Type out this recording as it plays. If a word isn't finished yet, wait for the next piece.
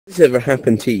Has this ever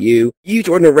happened to you? You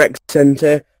join a rec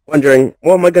center, wondering,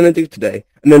 what am I going to do today?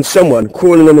 And then someone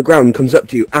crawling on the ground comes up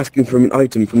to you asking for an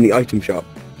item from the item shop.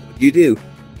 What do you do?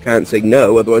 Can't say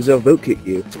no, otherwise they'll vote kick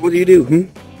you. So what do?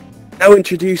 Now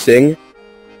introducing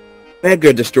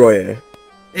Beggar Destroyer.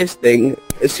 This thing,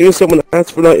 as soon as someone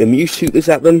asks for an item, you shoot this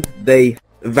at them, they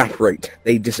evaporate.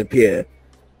 They disappear.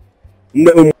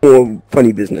 No more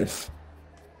funny business.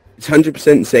 It's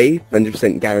 100% safe,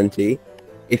 100% guarantee.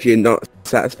 If you're not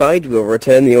satisfied, we'll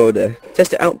return the order.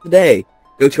 Test it out today.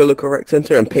 Go to your local rec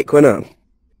center and pick one up.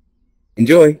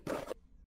 Enjoy!